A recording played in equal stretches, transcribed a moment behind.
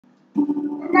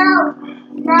No.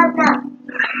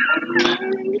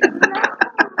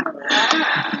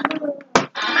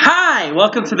 Hi,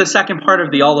 welcome to the second part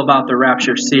of the All About the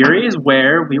Rapture series,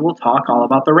 where we will talk all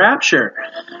about the rapture.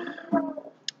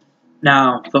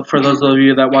 Now, for those of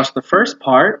you that watched the first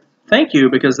part, thank you,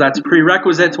 because that's a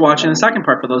prerequisite to watching the second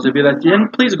part. For those of you that didn't,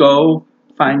 please go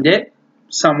find it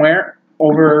somewhere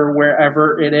over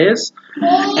wherever it is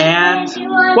and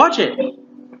watch it.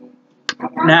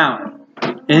 Now,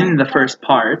 in the first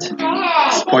part,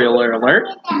 spoiler alert,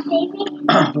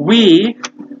 we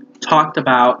talked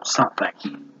about something.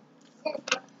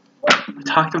 We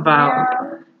talked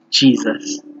about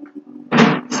Jesus.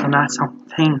 So not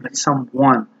something, but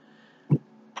someone.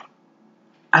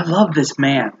 I love this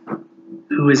man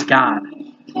who is God.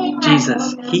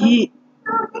 Jesus. He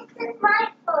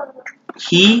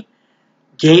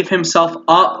gave himself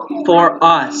up for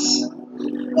us.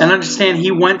 And understand,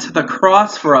 he went to the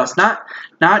cross for us, not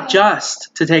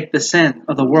just to take the sin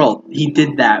of the world. He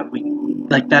did that.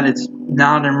 That is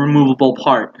not a removable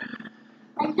part.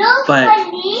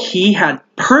 But he had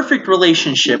perfect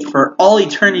relationship for all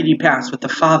eternity past with the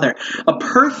Father. A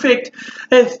perfect,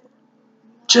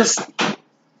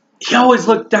 he always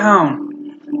looked down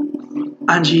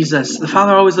on Jesus. The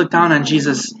Father always looked down on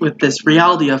Jesus with this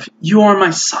reality of, you are my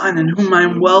Son in whom I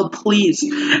am well pleased.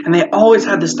 And they always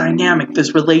had this dynamic,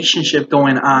 this relationship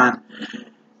going on.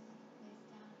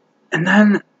 And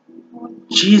then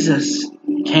Jesus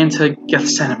came to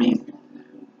Gethsemane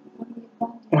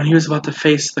when he was about to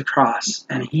face the cross.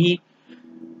 And he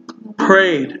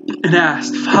prayed and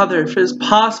asked, Father, if it is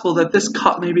possible that this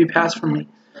cup may be passed from me,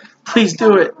 please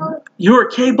do it. You are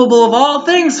capable of all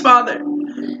things, Father.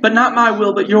 But not my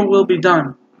will, but your will be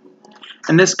done.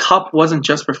 And this cup wasn't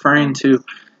just referring to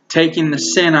taking the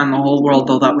sin on the whole world,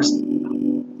 though that was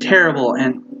terrible,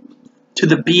 and to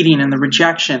the beating and the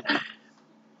rejection.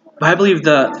 But I believe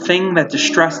the thing that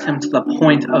distressed him to the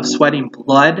point of sweating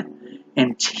blood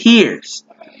and tears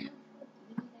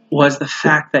was the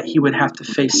fact that he would have to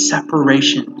face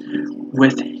separation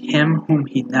with him whom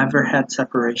he never had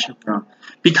separation from.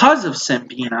 Because of sin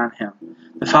being on him,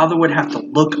 the Father would have to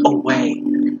look away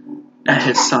at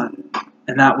his Son,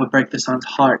 and that would break the Son's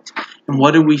heart. And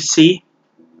what do we see?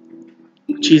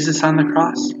 Jesus on the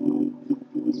cross.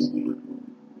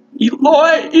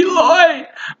 Eloi, Eloi,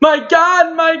 my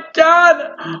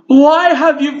God, why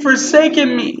have you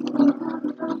forsaken me?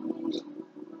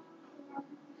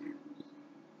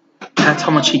 That's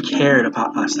how much he cared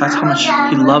about us. That's how much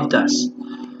he loved us.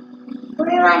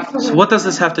 So what does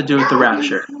this have to do with the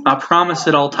rapture? I promise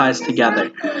it all ties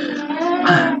together.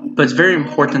 But it's very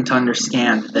important to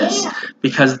understand this,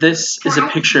 because this is a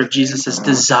picture of Jesus'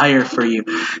 desire for you.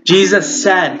 Jesus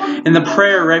said in the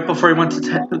prayer right before he went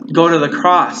to go to the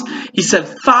cross, he said,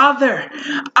 Father,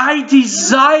 I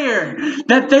desire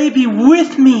that they be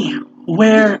with me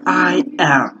where I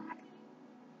am.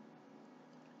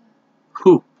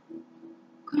 Who?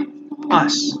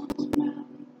 Us.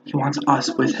 He wants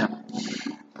us with him.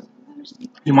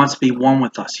 He wants to be one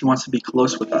with us. He wants to be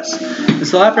close with us. And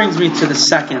so that brings me to the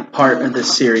second part of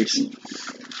this series.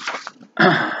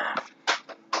 I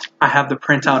have the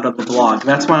printout of the blog.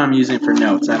 That's what I'm using for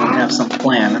notes. I don't have some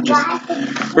plan. I'm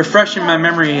just refreshing my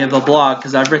memory of the blog,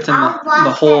 because I've written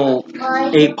the whole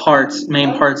 8 parts,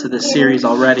 main parts of this series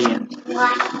already. And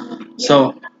so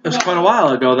it was quite a while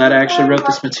ago that I actually wrote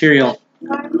this material.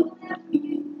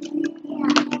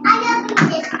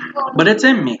 But it's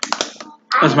in me.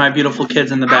 Those are my beautiful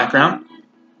kids in the background.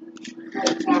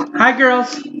 Hi,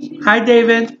 girls. Hi,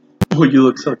 David. Oh, you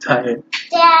look so tired.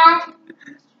 Dad.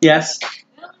 Yes?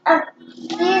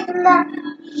 He's not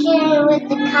here with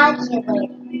the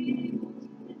calculator.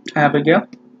 Abigail?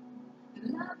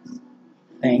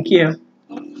 Thank you.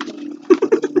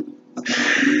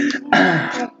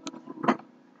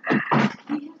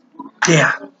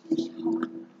 Yeah.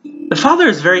 The Father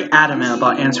is very adamant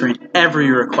about answering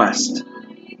every request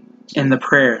in the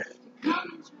prayer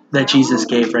that Jesus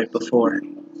gave right before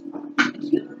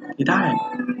he died.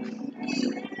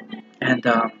 And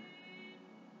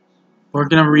we're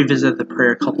going to revisit the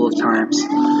prayer a couple of times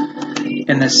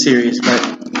in this series, but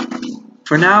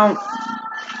for now,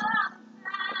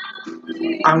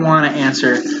 I want to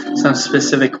answer some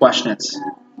specific questions.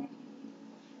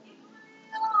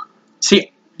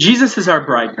 See, Jesus is our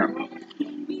bridegroom.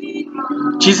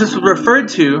 Jesus was referred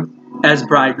to as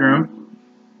bridegroom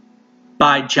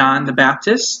by John the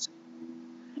Baptist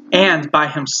and by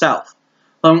himself.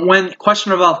 When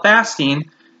questioned about fasting,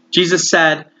 Jesus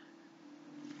said,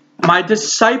 My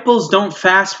disciples don't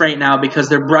fast right now because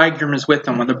their bridegroom is with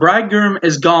them. When the bridegroom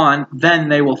is gone, then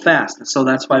they will fast. And so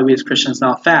that's why we as Christians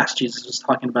now fast. Jesus was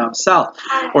talking about himself.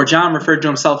 Or John referred to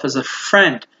himself as a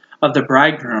friend of the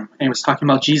bridegroom. And he was talking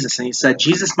about Jesus. And he said,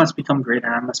 Jesus must become greater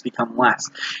and I must become less.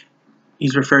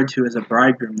 He's referred to as a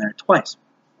bridegroom there twice.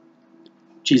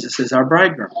 Jesus is our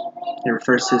bridegroom. He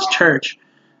refers to his church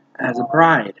as a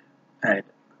bride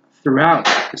throughout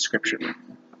the scripture.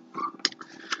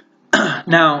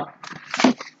 Now,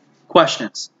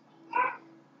 questions.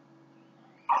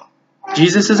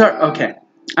 Jesus is our... Okay,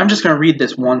 I'm just going to read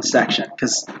this one section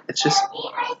because it's just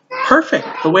perfect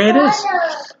the way it is.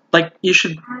 Like, you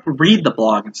should read the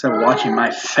blog instead of watching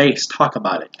my face talk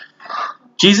about it.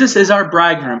 Jesus is our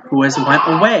bridegroom who has went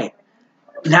away.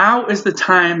 Now is the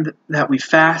time that we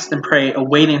fast and pray,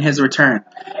 awaiting his return.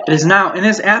 It is now in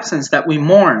his absence that we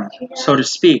mourn, so to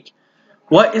speak.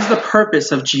 What is the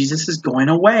purpose of Jesus' going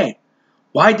away?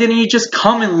 Why didn't he just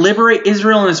come and liberate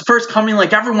Israel in his first coming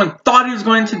like everyone thought he was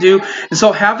going to do, and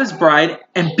so have his bride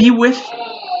and be with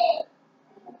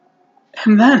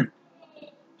him then?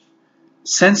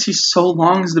 Since he so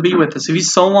longs to be with us, if he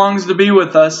so longs to be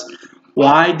with us,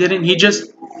 why didn't he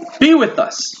just be with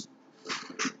us?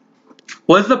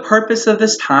 What is the purpose of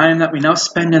this time that we now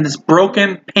spend in this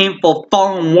broken, painful,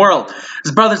 fallen world?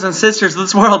 As brothers and sisters,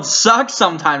 this world sucks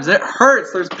sometimes. It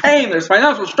hurts. There's pain. There's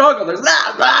financial struggle. There's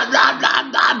blah, blah, blah,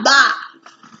 blah, blah, blah.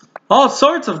 All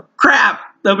sorts of crap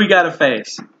that we got to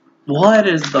face. What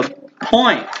is the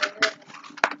point?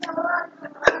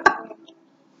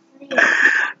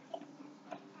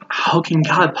 How can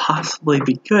God possibly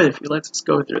be good if he lets us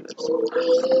go through this?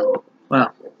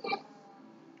 Well,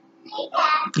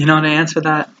 you know, to answer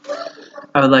that,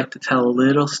 I would like to tell a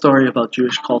little story about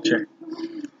Jewish culture.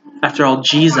 After all,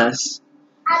 Jesus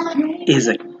is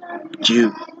a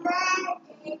Jew.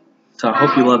 So I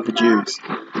hope you love the Jews,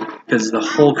 because the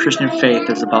whole Christian faith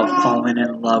is about falling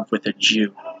in love with a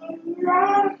Jew.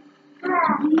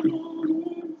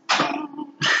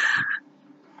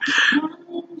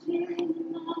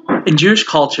 In Jewish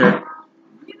culture,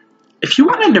 if you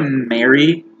wanted to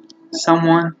marry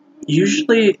someone,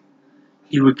 usually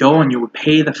you would go and you would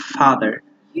pay the father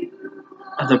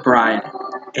of the bride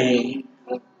a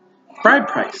bride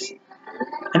price.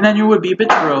 And then you would be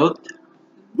betrothed,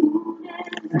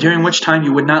 during which time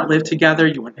you would not live together,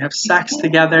 you wouldn't have sex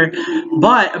together.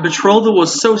 But a betrothal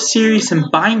was so serious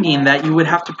and binding that you would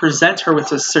have to present her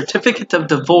with a certificate of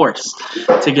divorce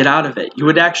to get out of it. You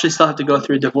would actually still have to go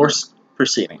through a divorce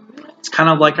proceeding. It's kind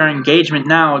of like our engagement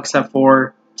now, except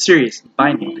for serious and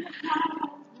binding.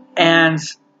 And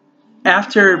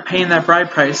after paying that bride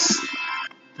price,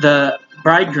 the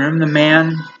bridegroom, the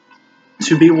man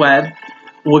to be wed,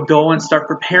 would go and start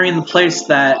preparing the place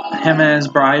that him and his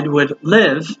bride would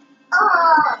live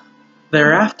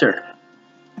thereafter.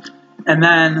 And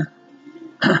then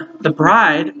the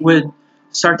bride would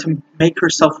start to make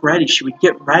herself ready. She would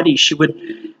get ready.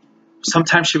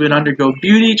 Sometimes she would undergo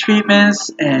beauty treatments,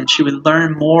 and she would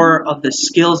learn more of the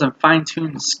skills and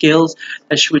fine-tune the skills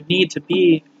that she would need to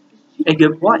be a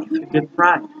good wife, a good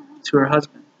bride to her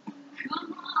husband.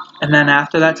 And then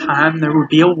after that time, there would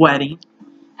be a wedding,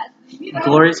 a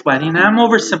glorious wedding. And I'm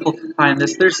oversimplifying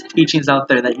this. There's teachings out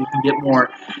there that you can get more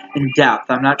in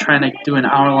depth. I'm not trying to do an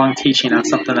hour-long teaching on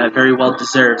something that very well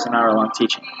deserves an hour-long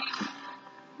teaching.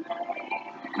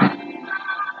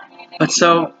 But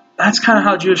so, that's kind of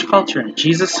how Jewish culture is.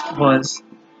 Jesus was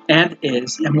and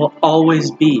is and will always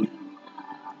be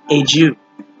a Jew.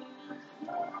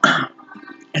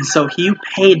 And so he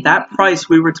paid that price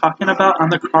we were talking about on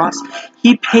the cross.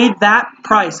 He paid that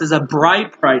price as a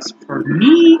bride price for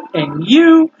me and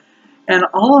you and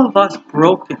all of us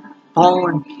broken,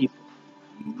 fallen people.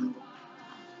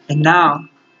 And now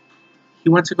he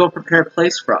went to go prepare a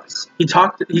place for us. He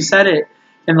said it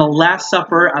in the Last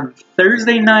Supper on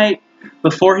Thursday night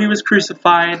before he was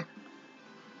crucified.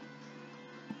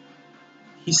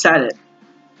 He said it.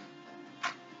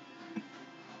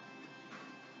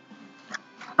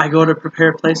 I go to prepare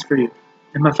a place for you.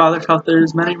 In my Father's house there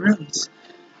is many rooms.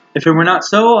 If it were not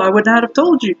so, I would not have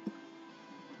told you.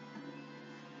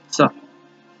 So,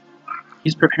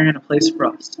 he's preparing a place for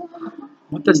us.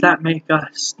 What does that make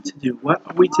us to do? What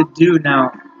are we to do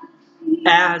now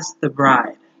as the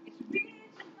bride?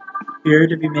 We are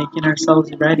to be making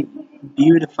ourselves ready,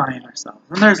 beautifying ourselves.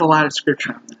 And there's a lot of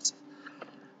scripture on this.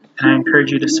 And I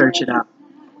encourage you to search it out.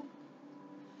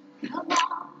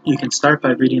 You can start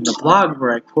by reading the blog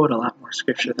where I quote a lot more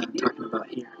scripture than I'm talking about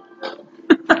here.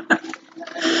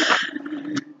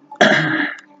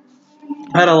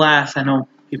 But alas, I know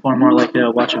people are more likely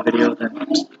to watch a video than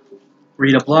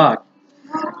read a blog.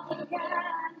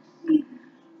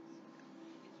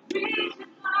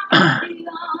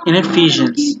 in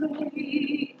Ephesians,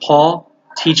 Paul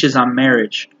teaches on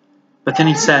marriage. But then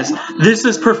he says, this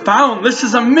is profound. This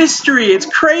is a mystery. It's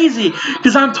crazy.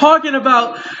 Because I'm talking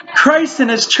about Christ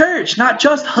and His church. Not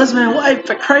just husband and wife,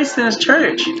 but Christ and His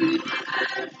church.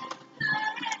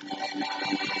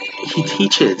 He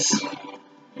teaches.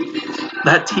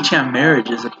 That teaching on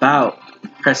marriage is about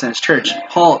Christ and His church.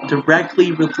 Paul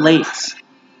directly relates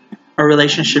our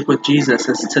relationship with Jesus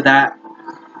as to that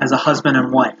as a husband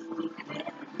and wife.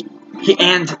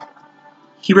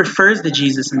 He refers to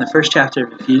Jesus in the first chapter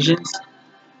of Ephesians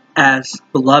as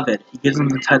beloved. He gives him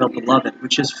the title beloved,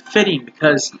 which is fitting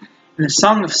because in the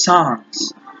Song of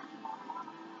Songs,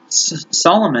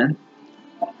 Solomon,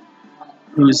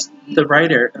 who's the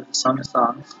writer of the Song of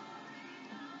Songs,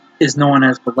 is known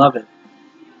as beloved.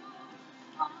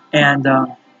 And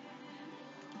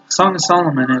Song of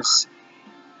Solomon is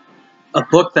a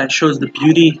book that shows the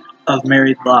beauty of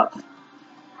married love.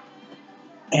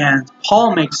 And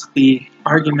Paul makes the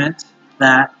argument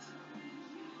that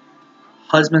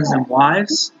husbands and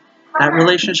wives, that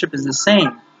relationship is the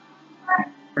same,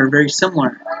 or very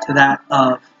similar to that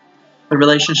of the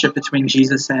relationship between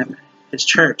Jesus and His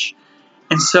church.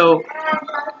 And so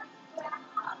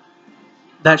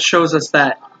that shows us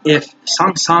that if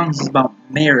Song of Songs is about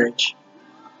marriage,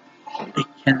 it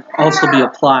can also be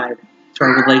applied to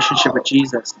our relationship with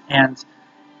Jesus. And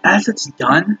as it's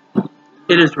done,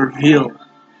 it is revealed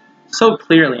so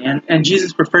clearly. And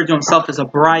Jesus referred to Himself as a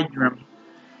bridegroom.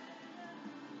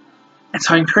 And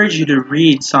so I encourage you to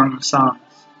read Song of Songs.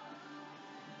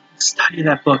 Study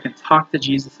that book and talk to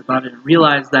Jesus about it and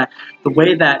realize that the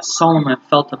way that Solomon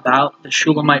felt about the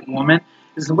Shulamite woman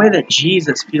is the way that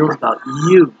Jesus feels about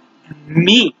you and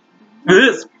me.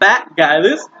 This fat guy,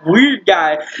 this weird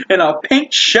guy in a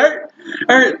pink shirt,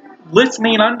 or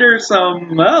listening under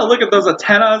some, oh, look at those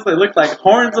antennas, they look like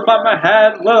horns above my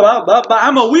head, blah, blah, blah, blah.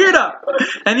 I'm a weirdo,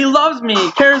 and He loves me,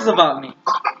 He cares about me.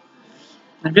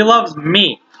 And if He loves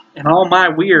me and all my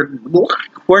weird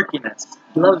quirkiness,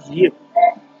 He loves you.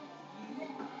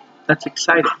 That's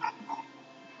exciting.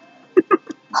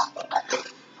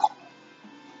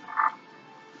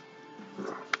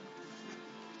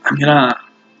 I'm going to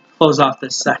close off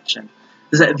this section.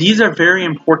 Is that these are very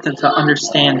important to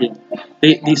understanding.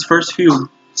 These first few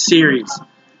series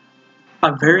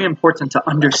are very important to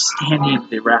understanding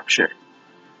the rapture.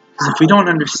 Because if we don't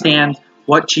understand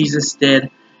what Jesus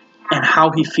did and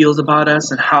how He feels about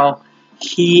us and how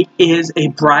He is a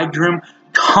bridegroom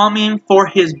coming for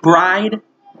His bride,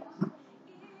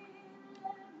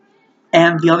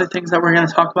 and the other things that we're going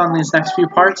to talk about in these next few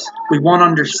parts, we won't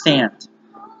understand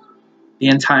the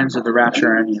end times or the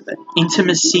rapture or any of it.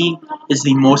 Intimacy is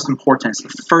the most important.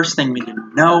 It's the first thing we need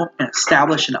to know and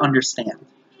establish and understand.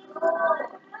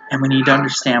 And we need to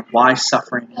understand why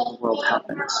suffering in the world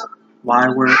happens. Why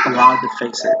we're allowed to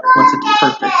face it. What's its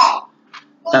purpose.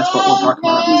 That's what we'll talk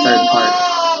about in the third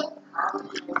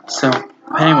part. So,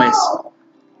 anyways,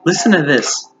 listen to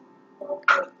this.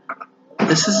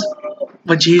 This is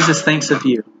what Jesus thinks of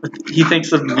you. What He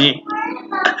thinks of me.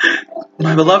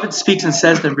 My beloved speaks and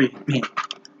says to me,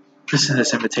 listen to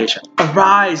this invitation.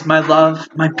 Arise, my love,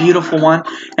 my beautiful one,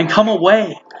 and come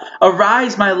away.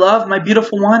 Arise, my love, my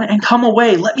beautiful one, and come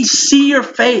away. Let me see your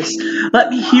face. Let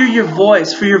me hear your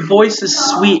voice, for your voice is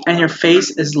sweet and your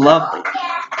face is lovely.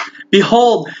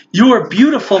 Behold, you are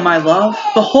beautiful, my love.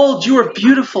 Behold, you are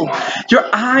beautiful. Your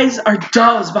eyes are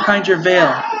doves behind your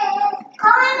veil.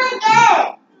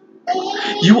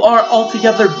 You are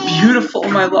altogether beautiful,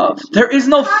 my love. There is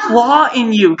no flaw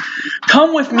in you.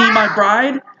 Come with me, my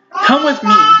bride. Come with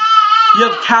me. You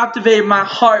have captivated my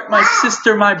heart, my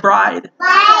sister, my bride.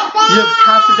 You have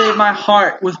captivated my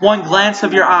heart with one glance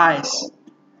of your eyes.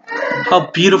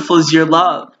 How beautiful is your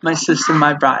love, my sister,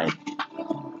 my bride.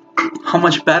 How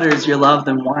much better is your love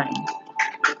than wine.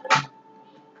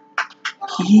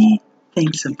 He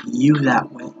thinks of you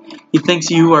that way. He thinks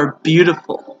you are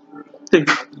beautiful.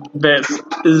 This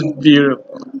is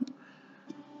beautiful.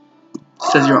 He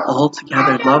says you're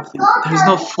altogether lovely. There's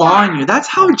no flaw in you. That's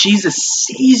how Jesus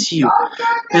sees you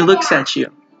when He looks at you.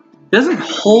 He doesn't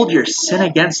hold your sin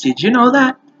against you. Do you know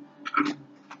that?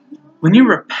 When you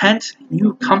repent,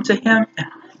 you come to Him and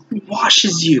He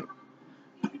washes you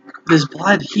with His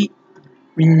blood. He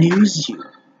renews you.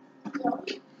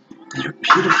 You're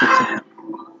beautiful to Him.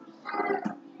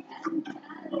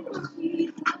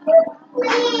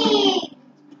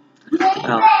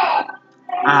 Well,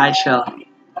 I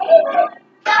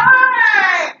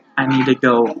need to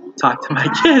go talk to my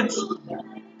kids.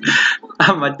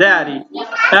 I'm a daddy.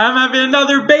 And I'm having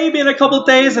another baby in a couple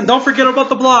days. And don't forget about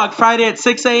the blog. Friday at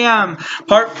 6 a.m.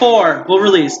 Part 4 will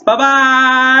release.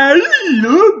 Bye-bye.